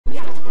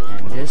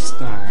this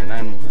time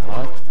I'm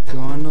not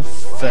gonna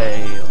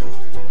fail.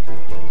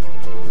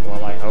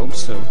 Well, I hope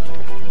so.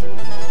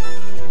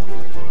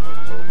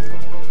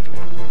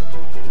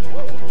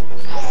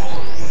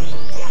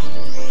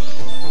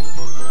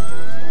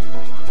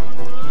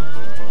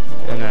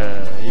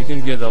 And you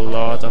can get a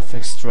lot of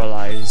extra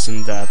lives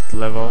in that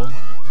level.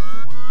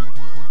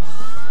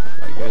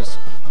 Like this.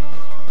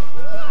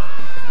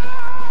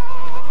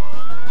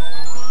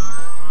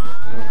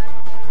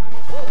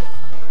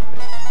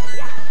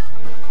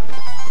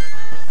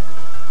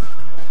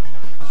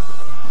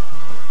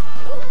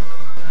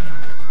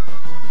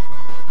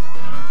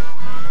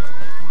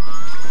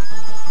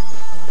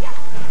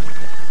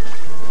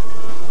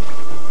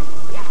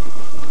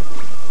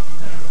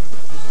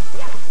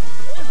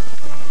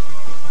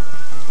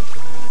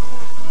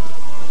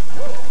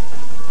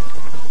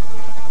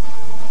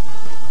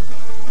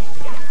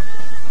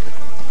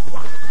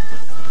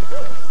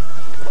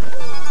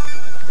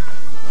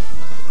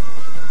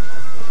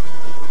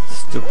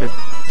 Stupid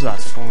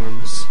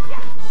platforms.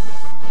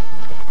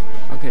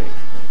 Okay.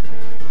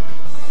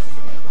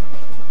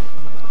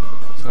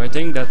 So I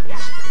think that's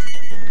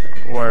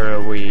where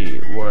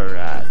we were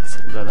at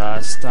the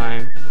last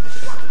time.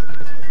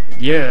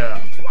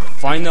 Yeah!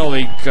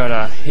 Finally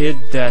gotta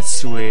hit that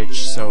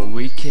switch so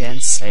we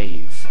can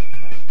save.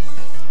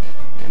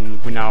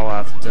 And we now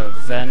have the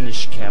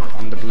Vanishing Cap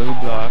on the blue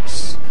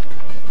blocks.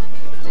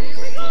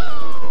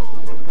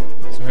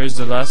 So here's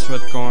the last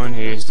red coin,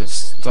 here's the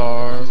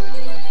star.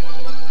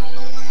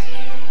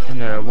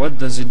 And what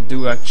does it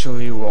do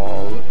actually?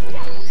 Well,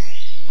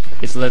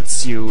 it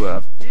lets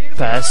you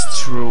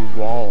pass through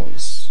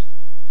walls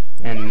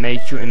and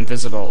make you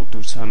invisible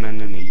to some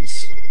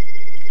enemies.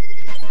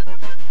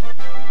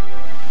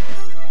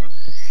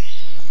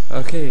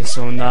 Okay,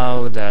 so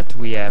now that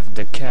we have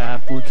the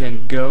cap, we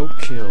can go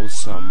kill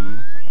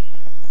some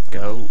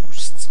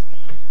ghosts.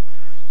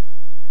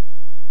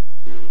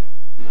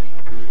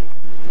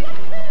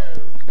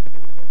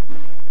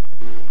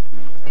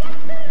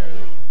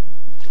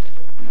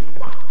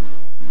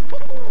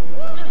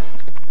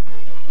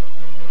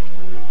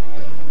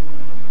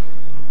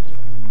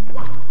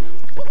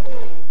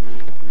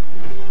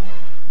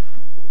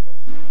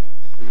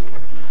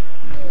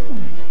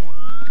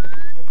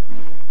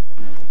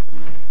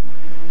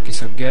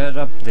 So get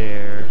up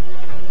there,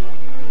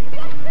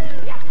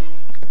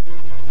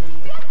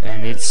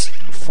 and it's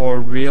for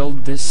real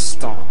this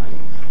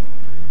time.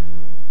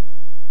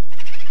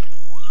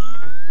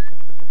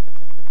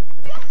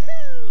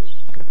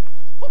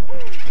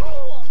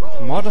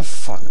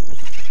 Motherfucker.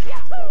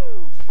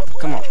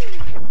 Come on,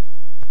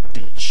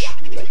 bitch.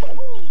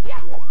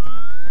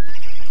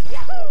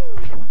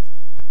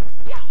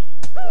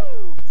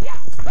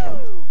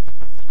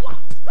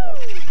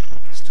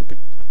 Stupid.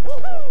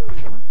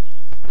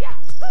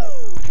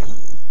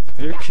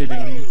 Are you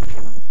kidding me?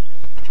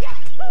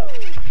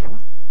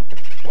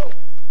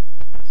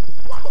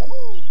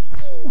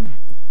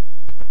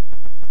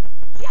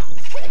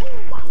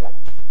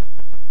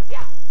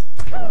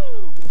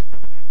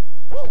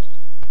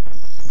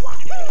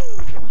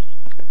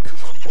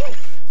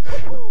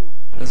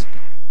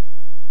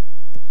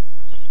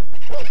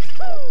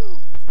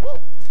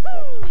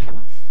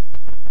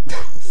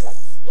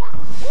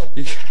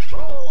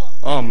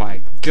 Oh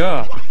my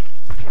god!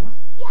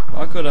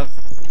 I could have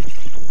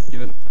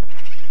even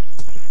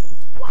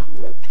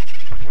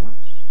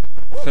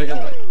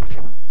failed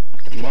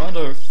it.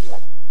 Mother.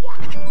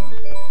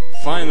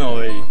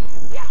 Finally!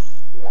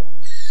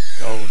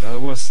 Oh,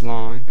 that was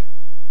long.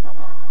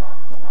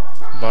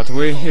 But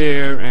we're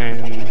here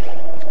and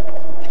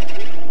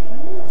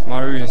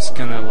Mario is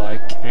kinda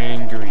like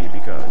angry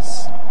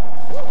because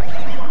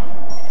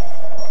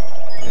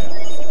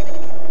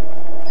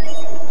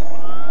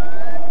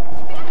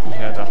he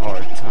had a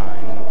hard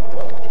time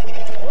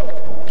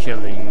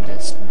killing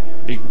this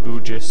big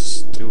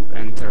booges to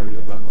enter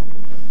the level.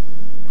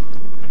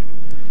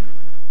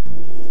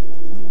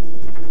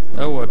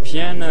 Oh, a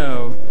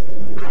piano!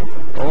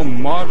 Oh,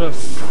 what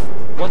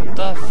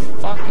the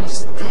fuck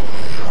is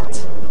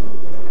that?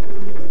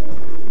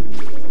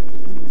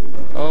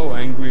 Oh,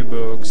 angry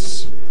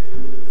books.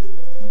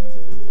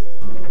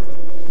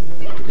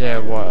 Yeah,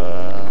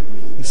 well,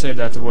 you say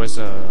that was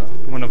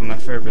one of my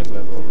favorite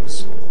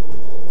levels.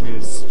 And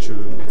it's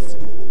true. It's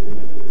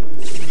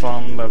a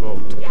fun level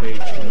to play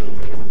through.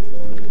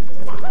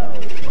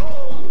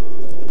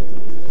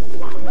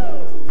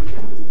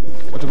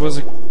 But it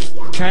was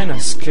kinda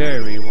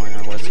scary when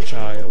I was a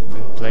child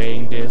and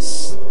playing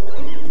this,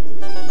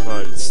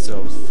 but it's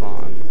still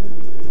fun.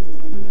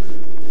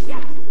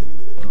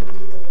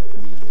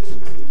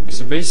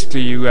 So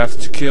basically you have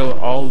to kill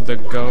all the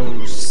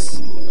ghosts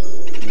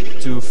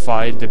to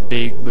fight the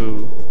big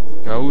boo.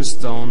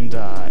 Ghosts don't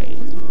die.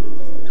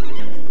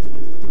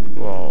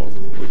 Well,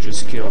 we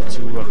just killed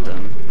 2 of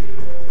them.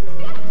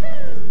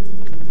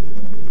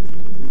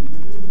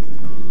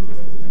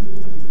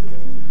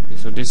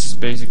 So this is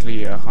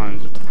basically a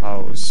haunted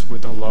house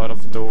with a lot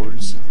of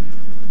doors.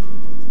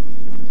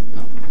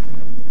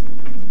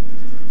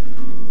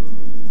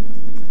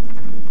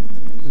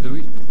 Do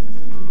we?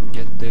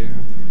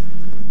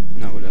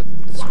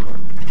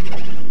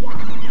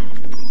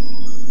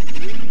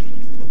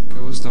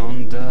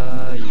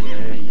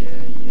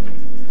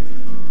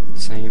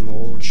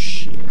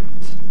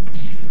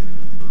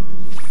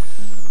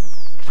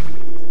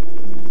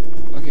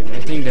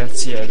 think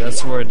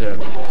that's where the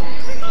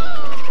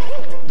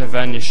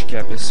Vanishing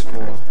Cap is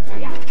for,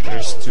 and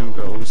there's 2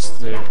 ghosts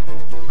there.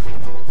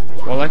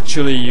 Well,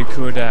 actually, you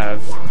could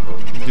have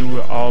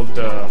do all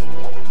the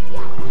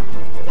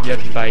get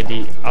by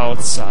the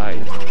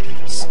outside.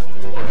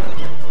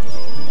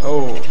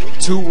 Oh,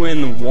 2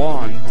 in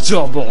 1,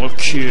 double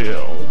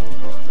kill.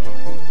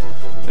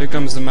 Here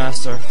comes the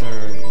master after.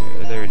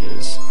 Yeah, there it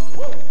is.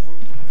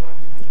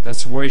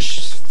 That's way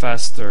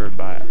faster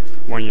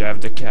when you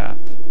have the cap.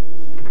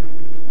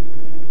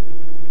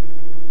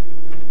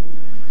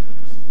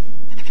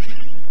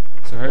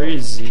 So very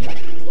easy.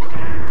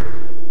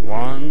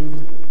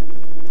 1,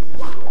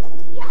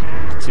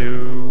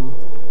 2,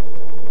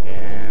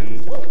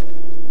 and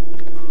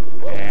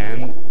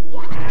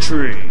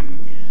 3.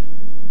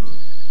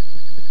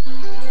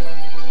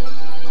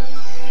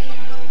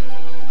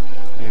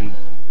 And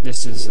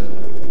this is a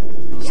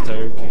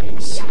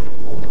staircase.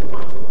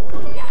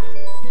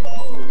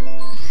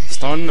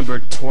 Star number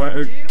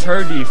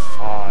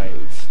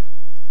 35.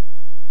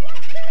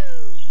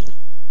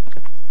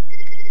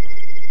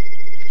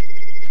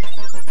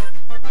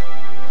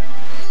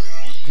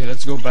 Okay,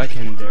 let's go back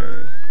in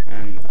there,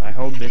 and I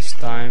hope this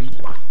time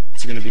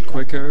it's gonna be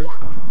quicker.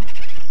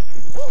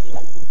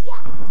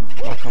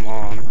 Oh, come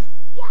on.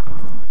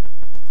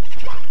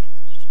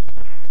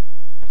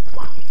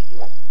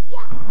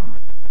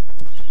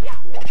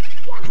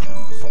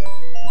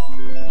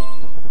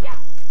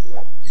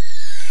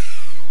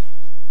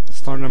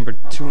 Star number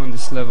 2 on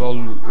this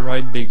level,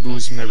 right big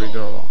boost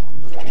merry-go-round.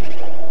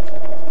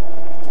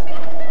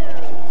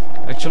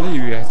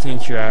 Actually, I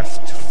think you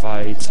have to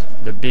fight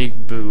the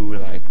big boo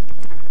like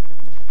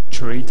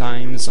 3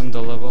 times on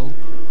the level.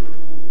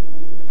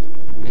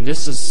 And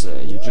this is,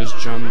 you just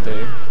jump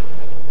there,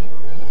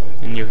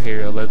 and you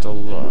hear a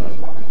little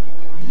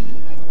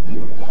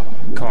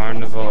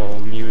carnival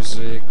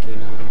music,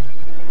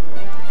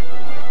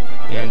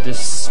 and this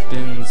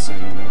spins,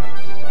 and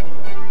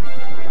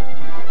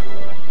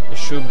there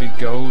should be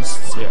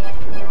ghosts,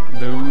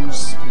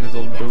 boos,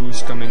 little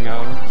boos coming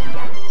out.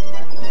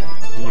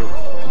 You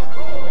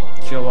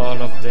kill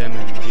all of them,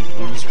 and big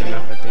boos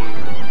gonna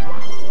appear,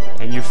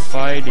 and you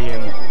fight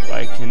him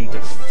like in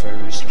the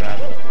first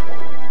battle.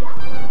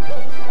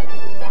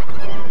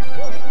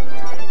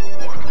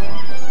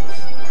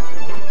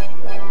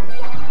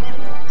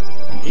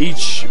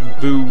 Each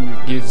boo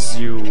gives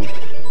you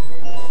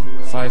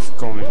 5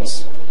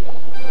 coins.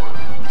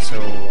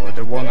 So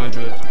the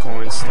 100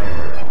 coins that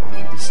are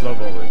on this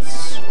level,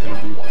 it's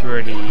gonna be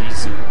pretty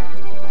easy.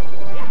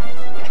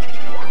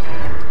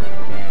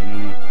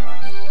 And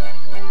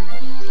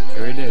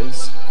here it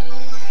is.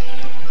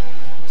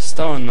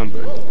 Star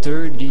number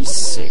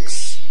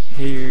 36.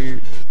 Here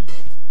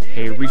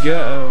we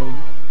go.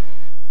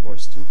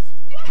 Was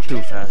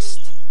too fast.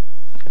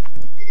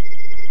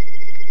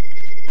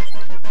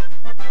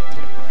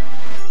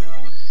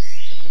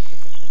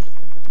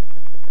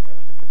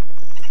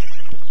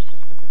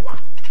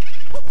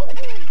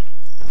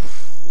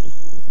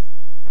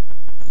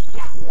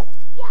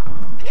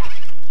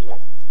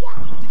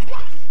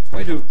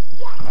 Why do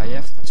I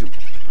have to?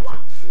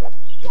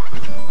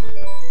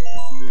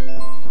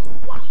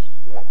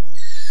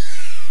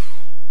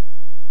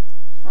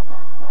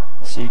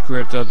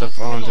 Secret of the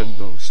haunted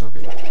books.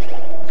 Okay,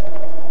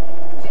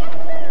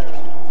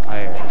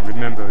 I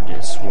remember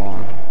this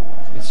one.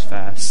 It's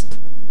fast.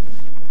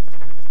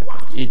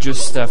 You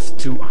just have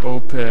to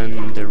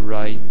open the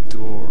right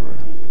door,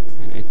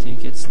 and I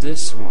think it's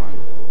this one.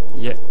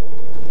 Yeah,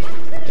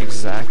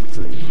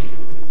 exactly.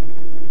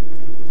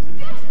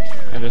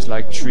 And there's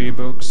like 3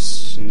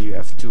 books, and you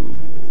have to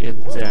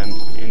hit them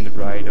in the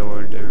right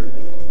order.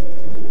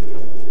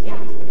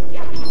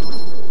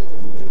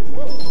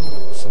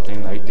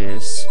 Something like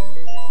this.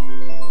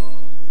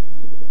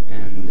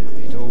 And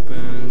it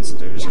opens,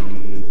 there's a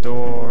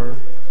door,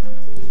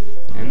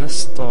 and a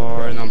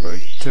star number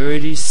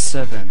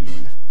 37.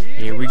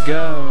 Here we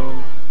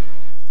go.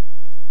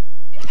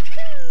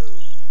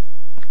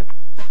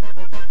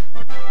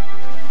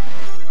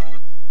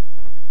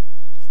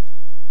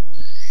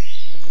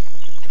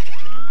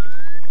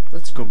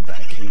 Let's go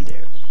back in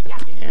there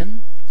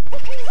again,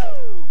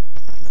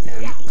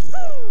 and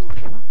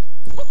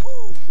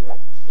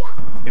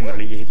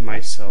humiliate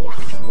myself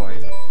while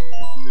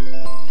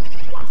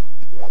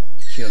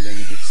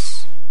killing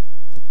this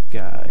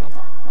guy.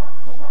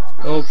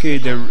 Okay,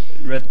 the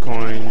red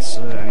coins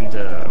and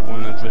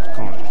 100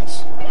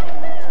 coins.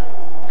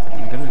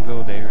 I'm gonna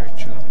go there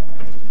actually.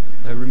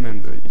 I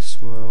remember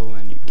this well,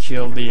 and you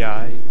kill the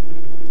eye,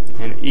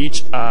 and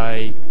each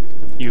eye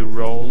you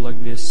roll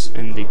like this,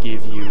 and they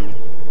give you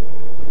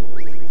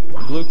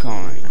a blue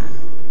coin.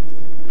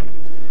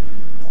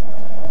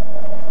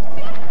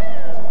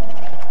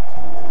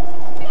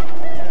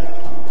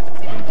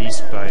 And these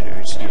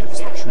spiders give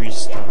 3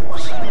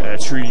 stars,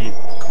 3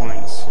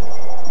 coins.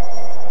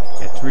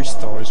 Yeah, 3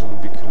 stars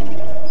would be cool.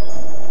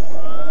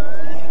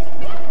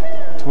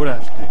 It would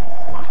have been.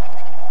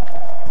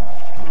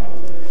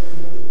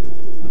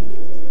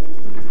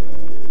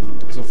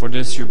 So for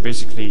this, you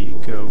basically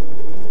go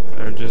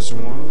There's just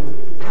one.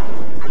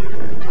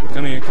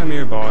 Come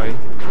here, boy.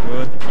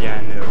 Good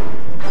piano.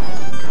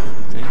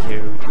 Thank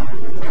you.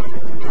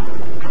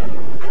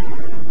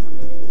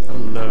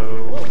 Hello.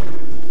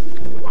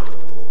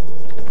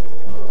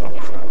 Oh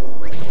crap.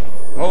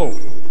 Oh!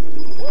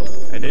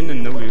 I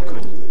didn't know you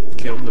could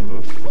kill the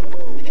book.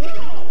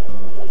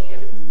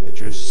 I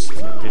just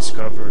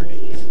discovered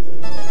it.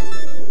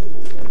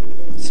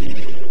 See,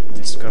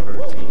 discover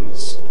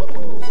things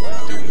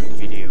while doing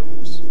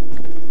videos.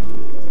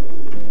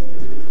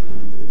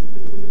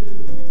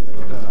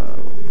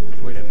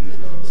 Wait a minute.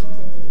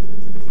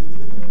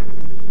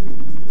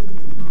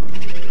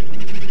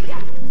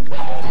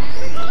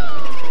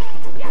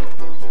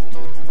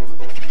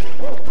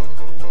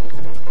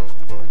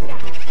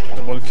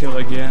 Double kill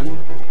again.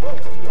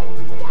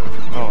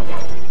 Oh no.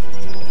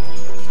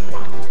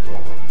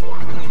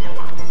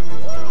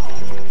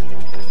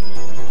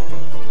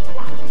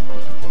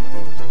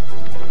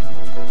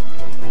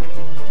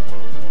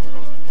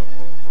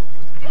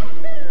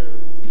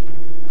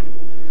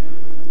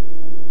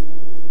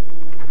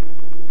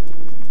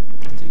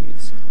 I think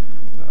it's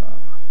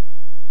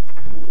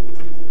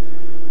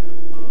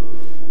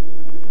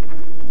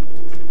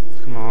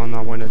come on,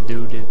 I wanna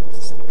do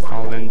this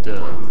all in the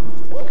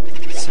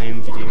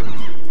same video.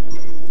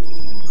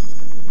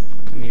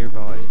 Come here,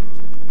 boy.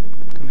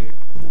 Come here.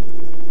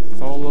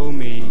 Follow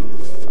me.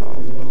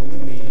 Follow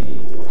me.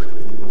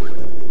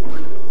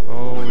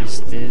 Oh,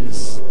 is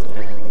this?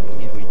 And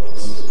give me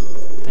this.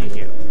 Thank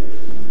you.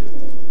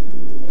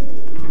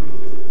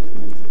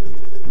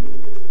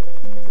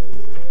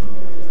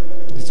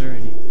 Is there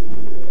any?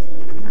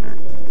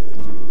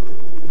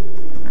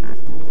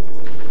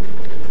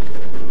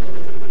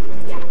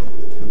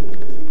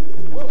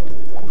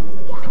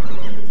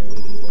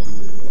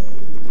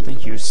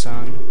 Thank you,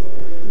 son.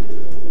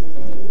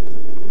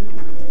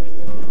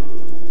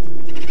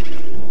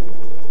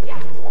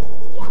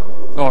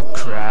 Oh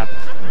crap.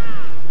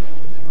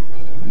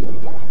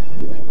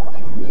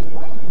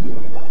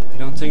 I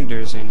don't think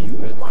there's any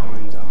red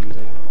coin down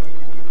there.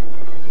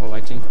 Well,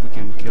 I think we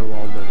can kill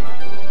all the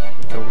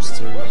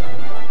ghosters.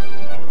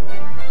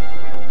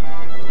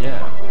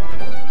 Yeah.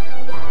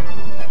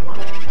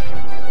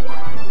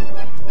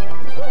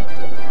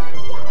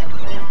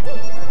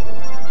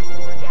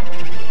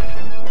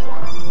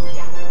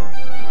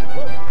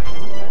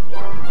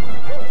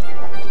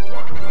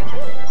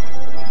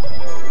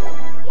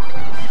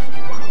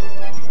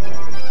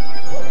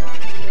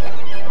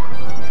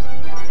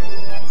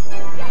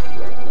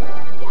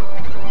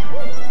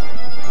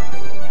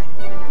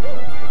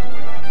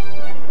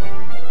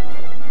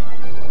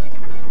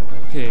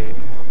 Okay,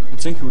 I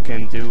think we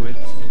can do it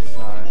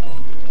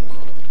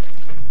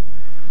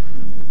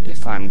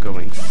if I'm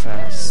going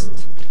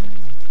fast.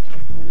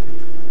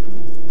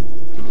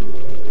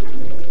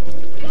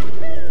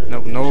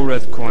 No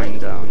red coin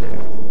down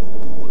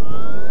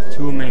there.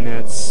 2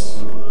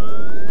 minutes.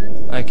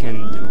 I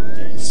can do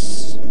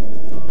this.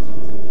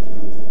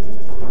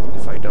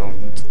 If I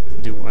don't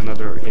do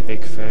another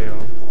epic fail.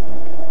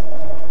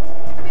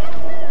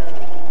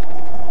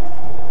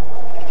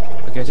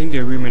 Okay, I think the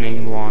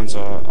remaining ones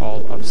are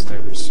all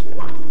upstairs.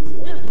 I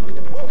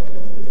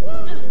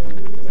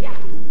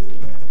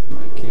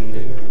can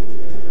do.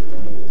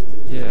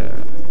 Yeah.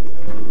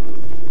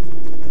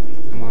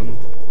 Come on.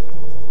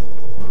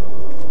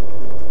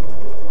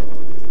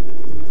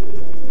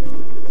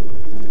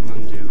 Come on,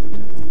 dude.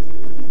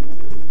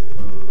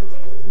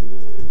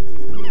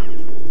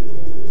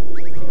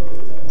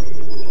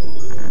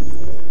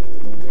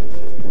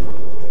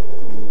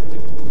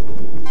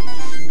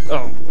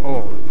 Oh.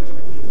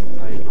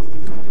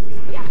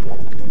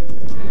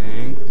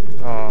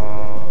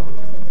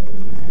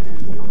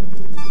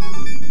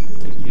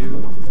 Thank you.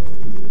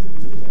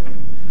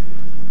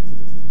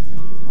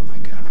 Oh my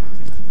god.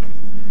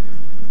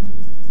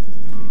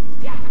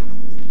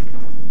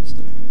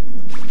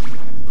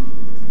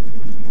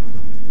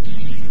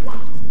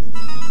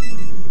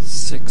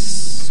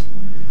 6.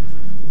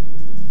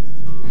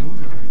 And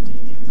where are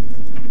they?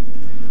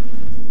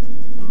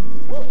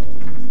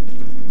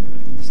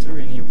 Is there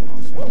any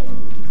waffle?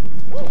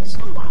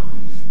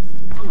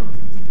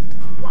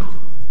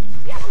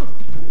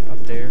 Up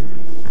there.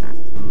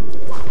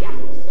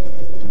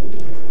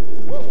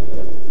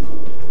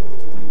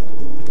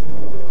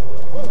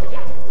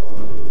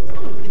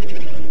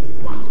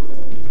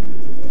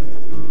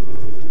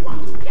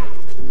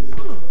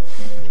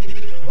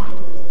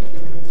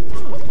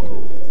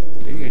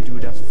 Maybe I do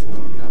that for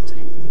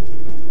nothing.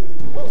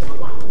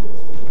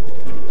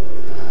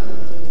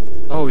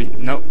 Oh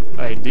no,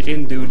 I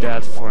didn't do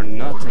that for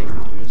nothing.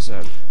 There's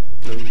a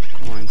blue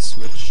coin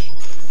switch.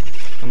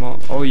 Come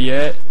on. Oh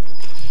yeah.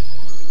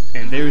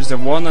 And there's the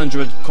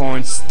 100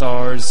 coin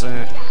stars.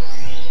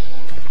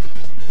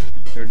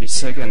 30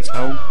 seconds.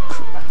 Oh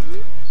crap.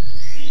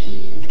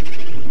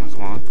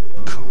 Come on.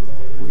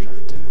 Where are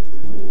they?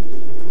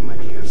 How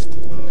many have to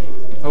play?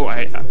 Oh,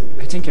 I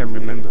think I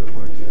remember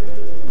where they are.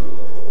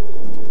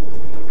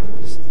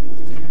 Is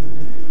there?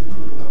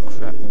 Oh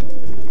crap. I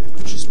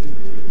could just be.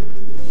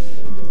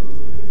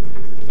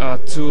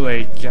 too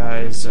late,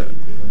 guys. Here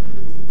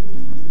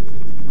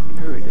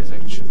it is,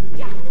 actually.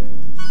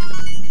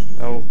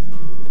 Oh.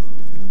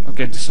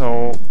 Okay,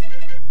 so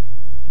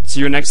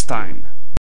see you next time.